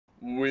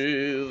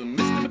With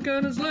Mr.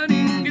 McGonagall's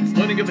learning, it's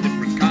learning of a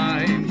different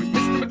kind. With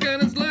Mr.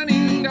 McGonagall's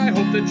learning, I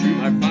hope that you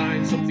might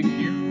find something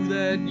new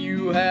that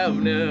you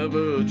have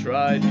never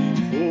tried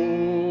before.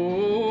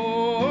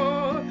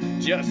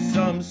 Just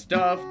some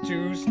stuff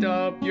to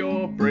stop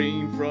your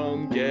brain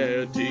from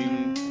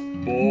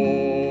getting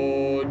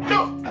bored.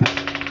 No!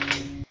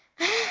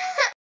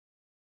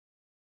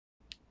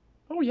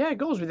 Oh yeah, it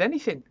goes with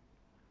anything.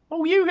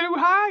 Oh, yoo-hoo,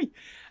 hi!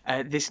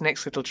 This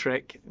next little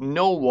trick,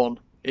 no one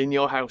in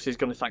your house is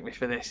going to thank me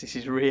for this. This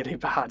is really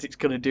bad. It's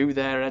going to do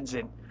their heads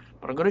in.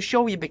 But I'm going to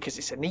show you because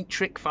it's a neat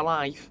trick for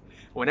life.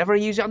 Whenever I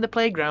use it on the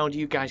playground,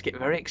 you guys get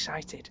very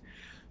excited.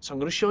 So I'm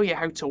going to show you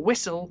how to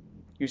whistle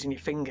using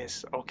your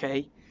fingers,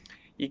 okay?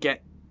 You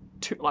get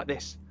two like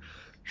this.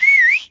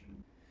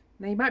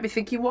 Now you might be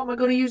thinking, what am I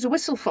going to use a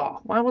whistle for?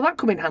 Why will that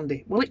come in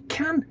handy? Well, it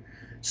can.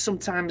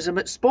 Sometimes I'm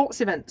at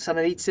sports events and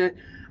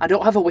I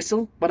don't have a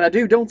whistle, but I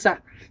do, don't I?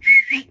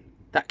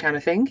 That kind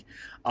of thing.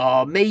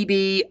 Or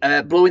maybe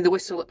blowing the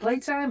whistle at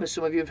playtime, as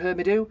some of you have heard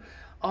me do.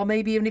 Or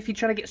maybe even if you're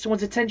trying to get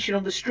someone's attention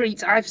on the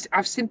street.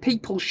 I've seen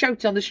people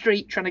shout on the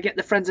street trying to get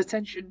their friend's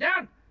attention.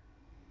 Dan!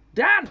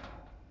 Dan!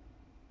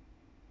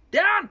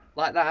 Dan!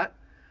 Like that.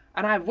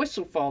 And I've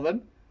whistled for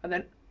them. And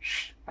then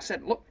I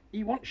said, look,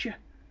 he wants you.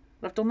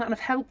 And I've done that and I've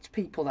helped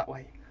people that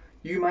way.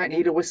 You might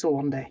need a whistle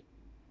one day.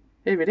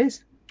 Here it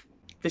is.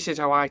 This is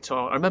how I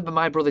taught. I remember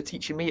my brother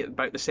teaching me at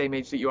about the same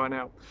age that you are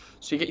now.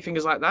 So you get your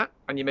fingers like that,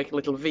 and you make a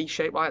little V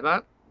shape like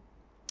that.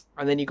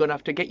 And then you're going to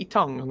have to get your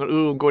tongue.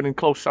 I'm going in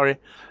close, sorry.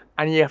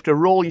 And you have to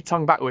roll your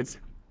tongue backwards.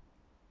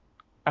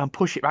 And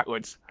push it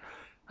backwards.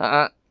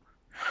 And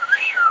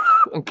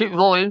keep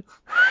rolling.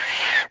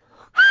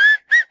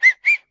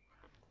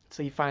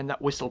 So you find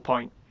that whistle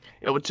point.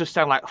 It would just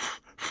sound like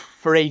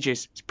for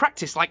ages. It's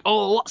practice, like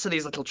lots of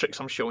these little tricks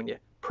I'm showing you.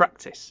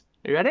 Practice.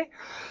 Are you ready?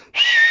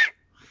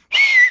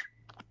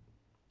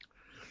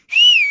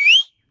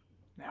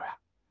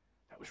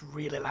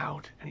 Really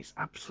loud, and it's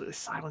absolutely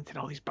silent in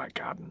all these back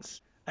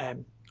gardens.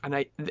 And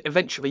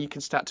eventually you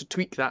can start to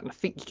tweak that, and I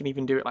think you can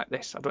even do it like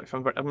this. I don't know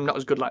if I'm not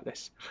as good like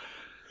this,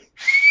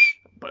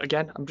 but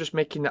again, I'm just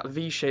making that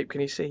V shape. Can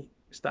you see?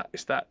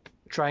 It's that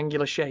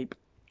triangular shape.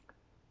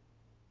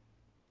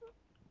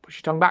 Push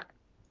your tongue back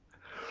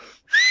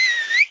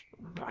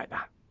like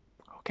that.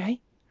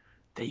 Okay,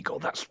 there you go.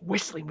 That's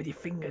whistling with your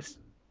fingers.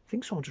 I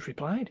think someone just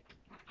replied.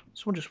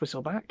 Someone just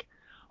whistled back.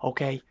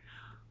 Okay,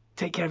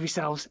 take care of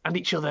yourselves and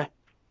each other.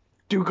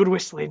 Do good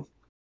whistling.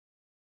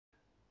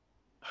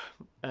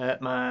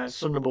 My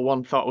son number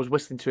one thought I was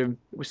whistling to him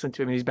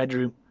in his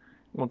bedroom,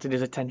 wanted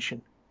his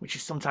attention, which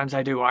is sometimes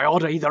I do. I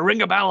order either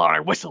ring a bell or I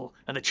whistle,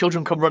 and the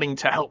children come running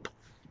to help.